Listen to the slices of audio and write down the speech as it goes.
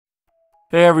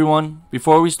Hey everyone,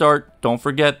 before we start, don't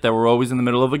forget that we're always in the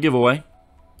middle of a giveaway.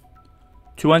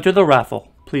 To enter the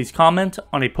raffle, please comment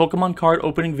on a Pokemon card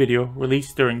opening video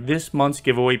released during this month's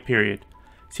giveaway period.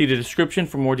 See the description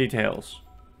for more details.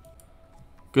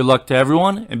 Good luck to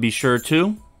everyone, and be sure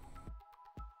to...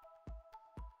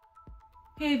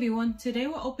 Hey everyone, today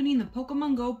we're opening the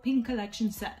Pokemon Go Pink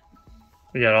Collection set.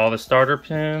 We got all the starter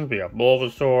pins, we got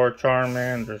Bulbasaur,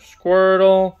 Charmander,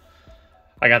 Squirtle.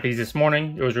 I got these this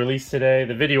morning. It was released today.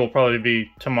 The video will probably be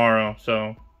tomorrow,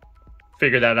 so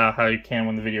figure that out how you can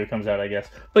when the video comes out, I guess.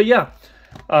 But yeah,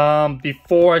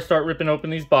 before I start ripping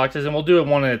open these boxes, and we'll do it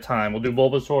one at a time. We'll do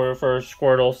Bulbasaur first,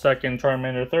 Squirtle second,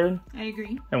 Charmander third. I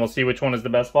agree. And we'll see which one is the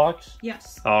best box?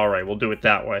 Yes. Alright, we'll do it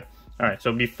that way. Alright,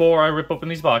 so before I rip open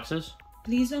these boxes...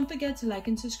 Please don't forget to like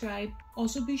and subscribe.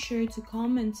 Also be sure to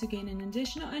comment to gain an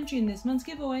additional entry in this month's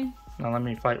giveaway. Now let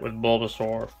me fight with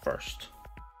Bulbasaur first.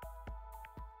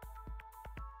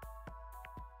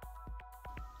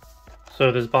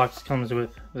 So this box comes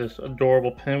with this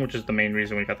adorable pin, which is the main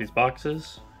reason we got these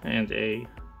boxes, and a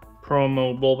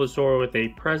promo Bulbasaur with a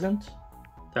present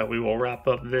that we will wrap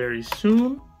up very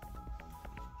soon.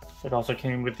 It also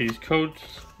came with these codes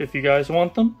if you guys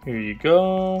want them. Here you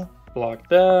go. Block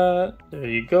that. There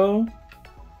you go.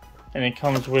 And it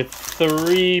comes with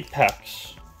 3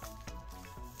 packs.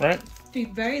 Right? 3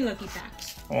 very lucky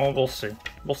packs. Oh, we'll see.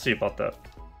 We'll see about that.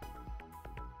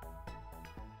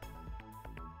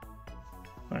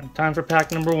 Alright, time for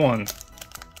pack number 1.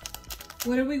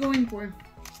 What are we going for?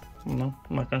 No,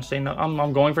 I'm not gonna say no.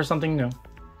 I'm going for something new.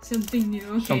 Something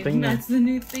new. Okay, something new. That's the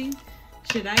new thing.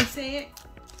 Should I say it?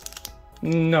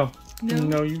 No. No?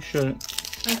 No, you shouldn't.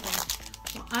 Okay.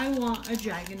 Well, I want a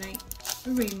Dragonite. A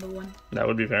rainbow one. That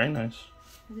would be very nice.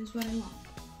 That is what I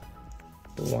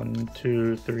want. 1,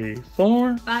 2, 3,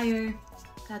 4. Fire.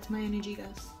 That's my energy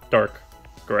gust. Dark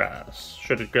grass.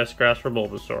 Should have guessed grass for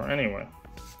Bulbasaur. Anyway.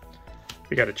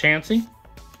 We got a Chansey,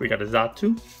 we got a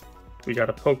Xatu, we got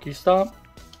a Pokestop,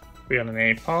 we got an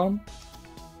Apom,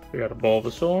 we got a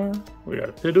Bulbasaur, we got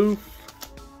a Pidoof,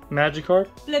 Magikarp,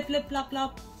 Flip, flip, flop,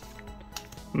 flop.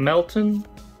 Melton,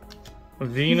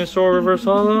 Venusaur Reverse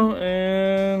Holo,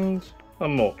 and a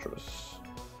Moltres.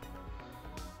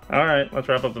 Alright, let's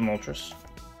wrap up the Moltres.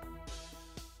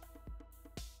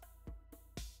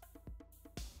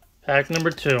 Pack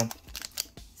number 2.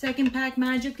 Second pack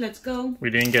magic, let's go. We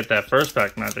didn't get that first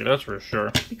pack magic, that's for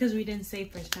sure. Because we didn't say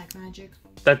first pack magic.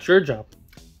 That's your job.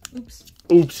 Oops.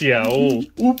 Oops, yeah. Oh,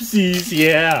 oopsies,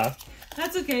 yeah.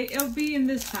 That's okay. It'll be in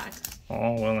this pack.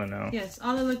 Oh, well, I know. Yes,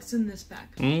 all it looks in this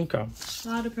pack. Okay. A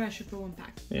lot of pressure for one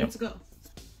pack. Yep. Let's go.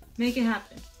 Make it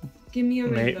happen. Give me a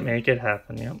rainbow. Make it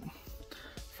happen, yep.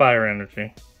 Fire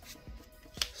energy.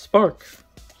 Spark.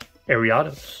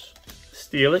 Ariados.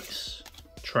 Steelix.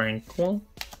 Tranquil.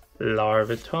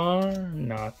 Larvitar,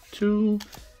 Natu,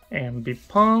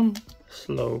 Ambipom,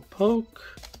 Slowpoke,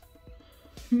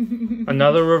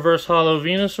 another reverse holo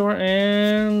Venusaur,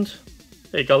 and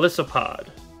a Golisopod.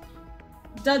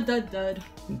 Dud, dud, dud.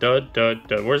 Dud, dud,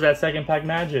 dud. Where's that second pack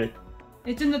magic?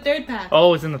 It's in the third pack.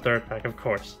 Oh, it's in the third pack, of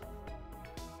course.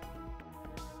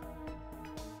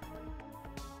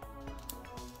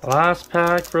 Last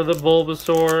pack for the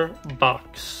Bulbasaur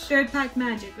box. Third pack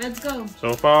magic. Let's go.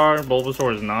 So far,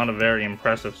 Bulbasaur is not a very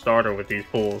impressive starter with these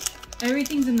pulls.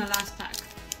 Everything's in the last pack.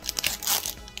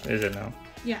 Is it now?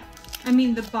 Yeah. I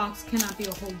mean, the box cannot be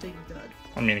a whole big dud.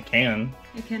 I mean, it can.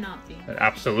 It cannot be. It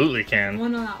absolutely can.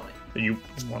 Won't allow it. You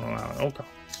won't allow it. Okay.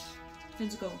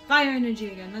 Let's go. Fire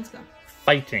energy again. Let's go.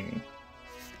 Fighting.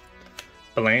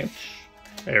 Blanche.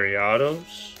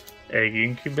 Ariados. Egg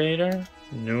Incubator.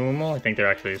 Numel. I think there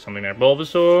actually is something there.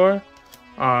 Bulbasaur.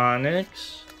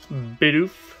 Onyx.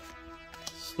 Bidoof.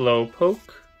 Slowpoke.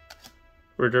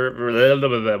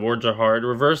 Words are hard.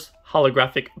 Reverse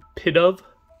holographic Pidove.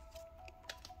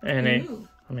 And Ooh.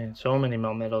 I mean, so many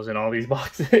Melmetal in all these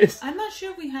boxes. I'm not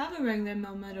sure if we have a regular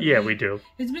Melmetal. Yeah, we do.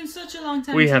 It's been such a long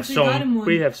time We since we got him one.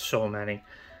 We have so many.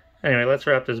 Anyway, let's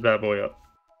wrap this bad boy up.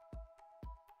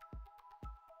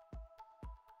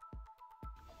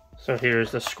 So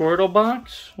here's the Squirtle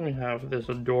box. We have this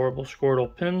adorable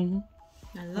Squirtle pin.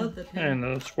 I love the pin. And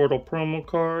the Squirtle promo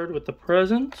card with the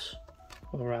present.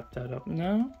 We'll wrap that up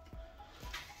now.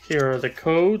 Here are the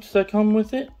codes that come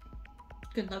with it.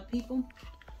 Good luck, people.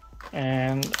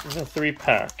 And the 3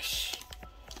 packs.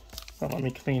 Now let me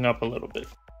clean up a little bit.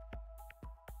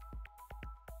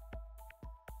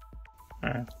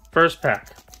 Alright, first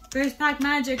pack. First pack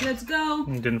magic, let's go.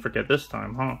 You didn't forget this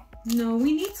time, huh? No,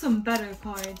 we need some better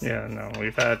cards. Yeah, no,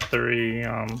 we've had 3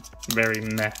 very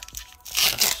meh.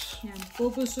 Yeah,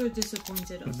 Bulbasaur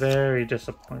disappointed us. Very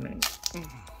disappointing.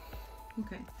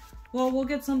 Okay. Well, we'll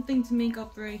get something to make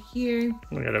up right here.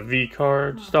 We got a V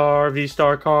card,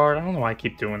 vstar card. I don't know why I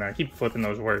keep doing that. I keep flipping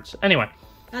those words. Anyway.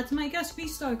 That's my guess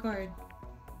vstar card.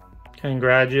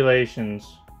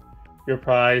 Congratulations. Your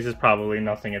prize is probably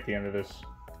nothing at the end of this.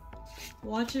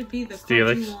 Watch it be the Steelix.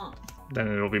 card you want. Then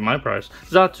it'll be my prize.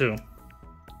 Zatu.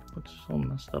 Looks so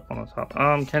messed up on the top.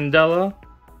 Candela,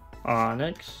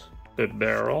 Onyx,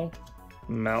 Bibarrel,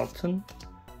 Melton,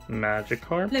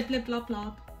 Magikarp. Flip, flip, flop,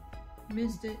 flop.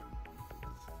 Missed it.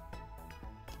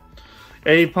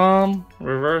 Apom,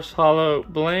 Reverse Hollow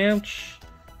Blanche,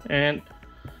 and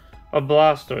a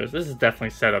Blastoise. This is definitely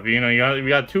set up. You know, we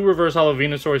got 2 Reverse Hollow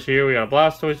Venusaurs here. We got a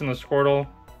Blastoise and a Squirtle.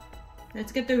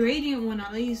 Let's get the Radiant one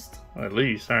at least. At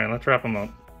least. Alright, let's wrap them up.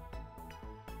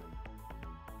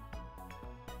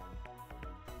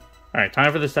 Alright,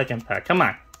 time for the second pack. Come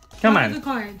on. Come on. Heart of the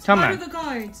cards. Come Heart on. of the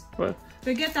cards. What?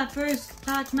 Forget that first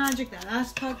pack magic, that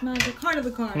last pack magic. Heart of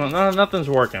the cards. No, nothing's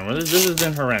working. This has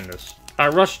been horrendous. I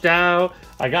rushed out.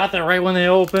 I got there right when they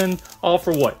opened. All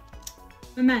for what?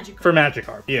 For Magikarp. For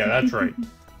Magikarp. Yeah, that's right.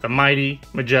 The mighty,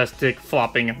 majestic,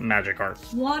 flopping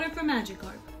Magikarp. Water for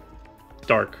Magikarp.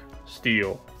 Dark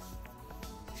Steel.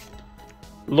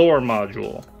 Lore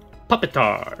Module.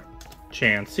 Puppetar.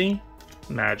 Chansey.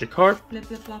 Magikarp. Flip,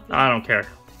 flip, flop, flop. I don't care.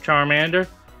 Charmander.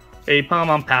 Apom,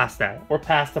 I'm past that. We're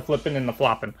past the flipping and the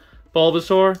flopping.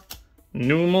 Bulbasaur.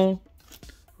 Numel.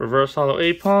 Reverse Hollow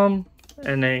Apom.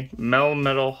 And a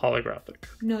Melmetal Holographic.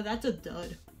 No, that's a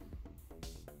dud.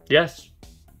 Yes.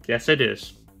 Yes, it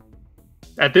is.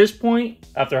 At this point,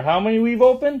 after how many we've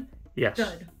opened? Yes.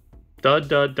 Dud. Dud,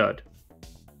 dud, dud.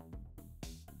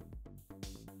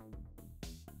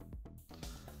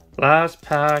 Last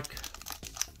pack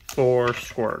for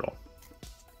Squirtle.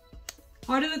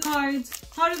 Heart of the cards.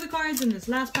 Heart of the cards in this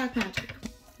last pack magic.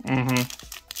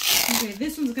 Okay,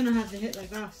 this one's gonna have the hit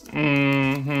like last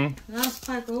time. The last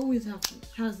pack always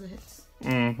has the hits.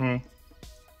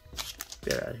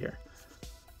 Get out of here.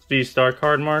 V-Star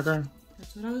card marker.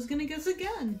 That's what I was gonna guess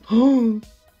again.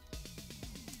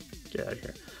 Get out of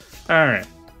here. Alright.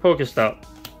 Pokestop.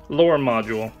 Lore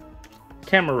Module.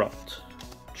 Camerupt.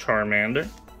 Charmander.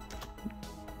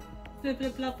 Flip,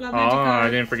 flip, flop, flop, Oh, Magikarp. I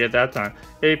didn't forget that time.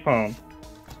 Apom.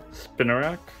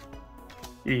 Spinarak.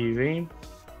 Eevee.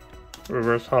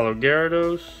 Reverse Hollow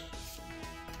Gyarados.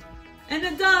 And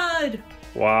a dud!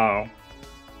 Wow.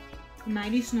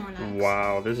 Mighty Snorlax.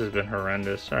 Wow, this has been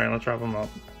horrendous. Alright, let's wrap them up.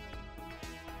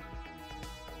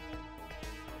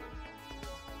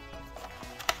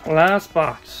 Last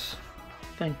box.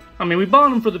 I mean, we bought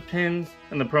them for the pins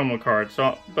and the promo cards,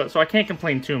 so I can't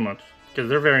complain too much because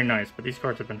they're very nice. But these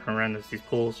cards have been horrendous. These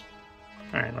pulls.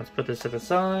 All right, let's put this to the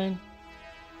side.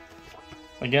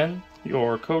 Again,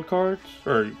 your code cards,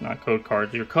 or not code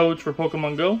cards, your codes for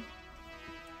Pokemon Go,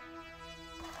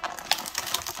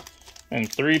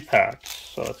 and 3 packs.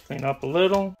 So let's clean up a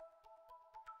little.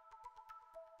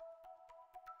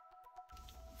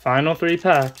 Final 3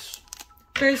 packs.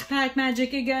 First pack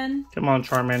magic again. Come on,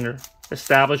 Charmander.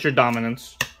 Establish your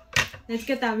dominance. Let's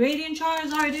get that Radiant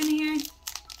Charizard in here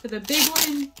for the big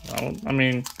win. Well, I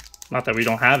mean, not that we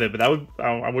don't have it, but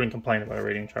I wouldn't complain about a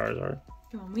Radiant Charizard.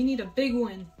 Come on, we need a big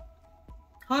win.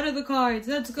 Heart of the cards.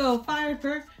 Let's go. Fire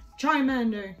per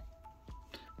Charmander.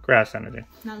 Grass Energy.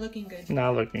 Not looking good.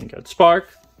 Not looking good. Spark.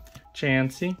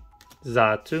 Chansey.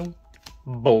 Zatu.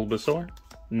 Bulbasaur.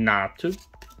 Natu.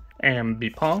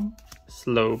 Ambipom.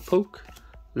 Slowpoke.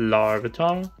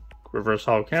 Larvitar. Reverse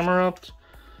Hollow Camerupt.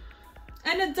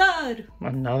 And a dud.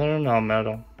 Another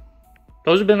Melmetal.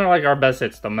 Those have been like our best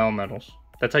hits, the Melmetals.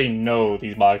 That's how you know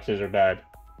these boxes are bad.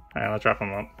 Alright, let's wrap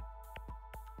them up.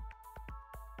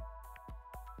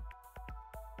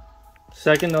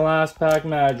 Second to last pack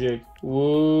magic.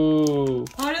 Woo.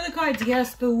 Heart of the cards.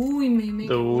 Yes, the wooing may make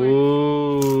The it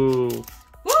work. woo.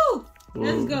 Woo!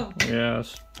 Let's go.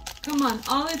 Yes. Come on.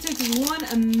 All it takes is one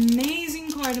amazing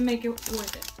card to make it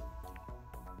worth it.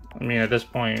 I mean, at this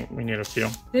point, we need a few.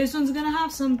 This one's gonna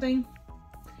have something.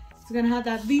 It's gonna have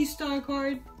that V-Star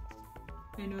card.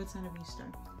 I know it's not a V-Star.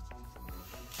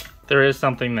 There is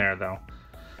something there, though.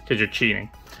 Because you're cheating.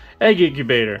 Egg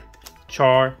Incubator.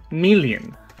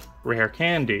 Charmeleon. Rare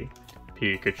Candy.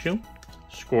 Pikachu.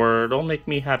 Squirtle. Make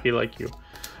me happy like you.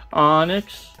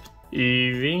 Onyx.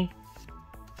 Eevee.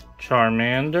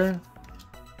 Charmander.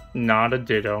 Not a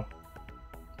Ditto.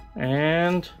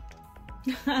 And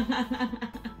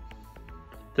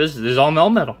this is all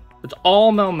Melmetal. It's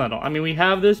all Melmetal. I mean, we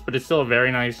have this, but it's still a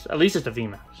very nice. At least it's a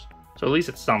VMAX. So at least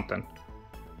it's something.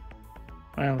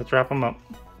 Alright, let's wrap them up.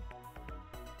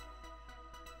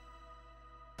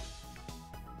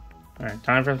 Alright,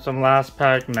 time for some last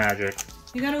pack magic.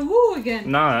 You got a woo again.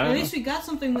 Nah. At least we got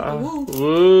something with a woo.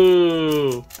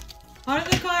 Woo. Heart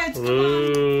of the cards.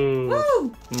 Woo.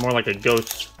 Woo. More like a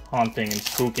ghost haunting and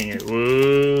spooking it.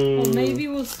 Woo. Well, maybe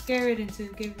we'll scare it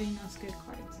into giving us good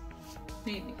cards.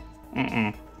 Maybe.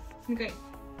 Okay.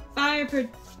 Fire per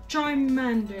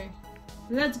Charmander.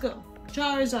 Let's go.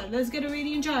 Charizard. Let's get a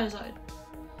Radiant Charizard.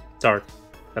 Dark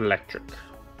Electric.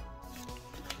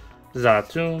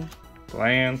 Zatu.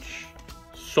 Blanche.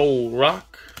 Soul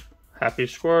Rock. Happy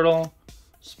Squirtle.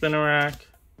 Spinarak.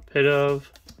 Pidove.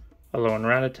 Alolan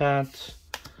Rattata.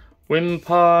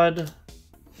 Wimpod.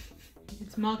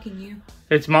 It's mocking you.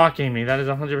 It's mocking me. That is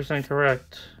 100%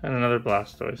 correct. And another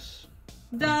Blastoise.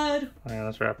 Dud. Alright,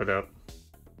 let's wrap it up.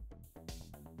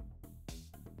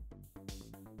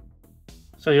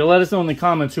 So you'll let us know in the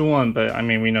comments who won, but I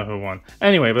mean, we know who won.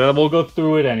 Anyway, but we'll go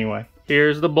through it anyway.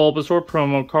 Here's the Bulbasaur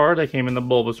promo card that came in the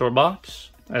Bulbasaur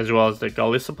box, as well as the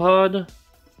Golisopod,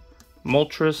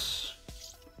 Moltres,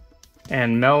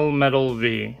 and Melmetal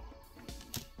V.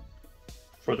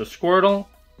 For the Squirtle,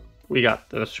 we got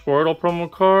the Squirtle promo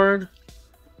card,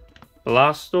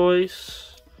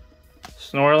 Blastoise,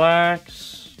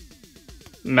 Snorlax,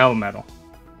 Melmetal.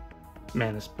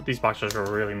 Man, these boxes are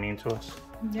really mean to us.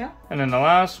 Yeah. And then the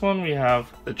last one, we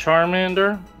have the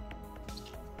Charmander,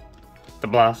 the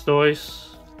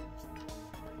Blastoise,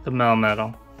 the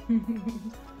Melmetal,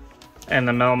 and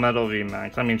the Melmetal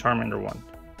VMAX. I mean, Charmander won.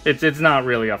 It's not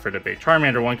really up for debate.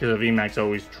 Charmander won because the VMAX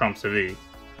always trumps the V.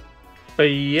 But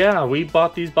yeah, we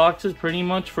bought these boxes pretty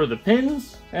much for the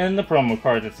pins and the promo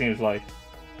cards, it seems like.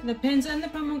 The pins and the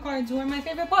promo cards were my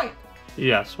favorite part.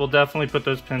 Yes, we'll definitely put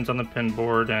those pins on the pin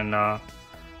board, and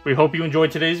we hope you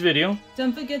enjoyed today's video.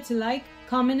 Don't forget to like,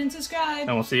 comment, and subscribe.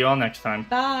 And we'll see you all next time.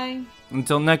 Bye.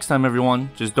 Until next time,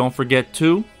 everyone, just don't forget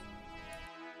to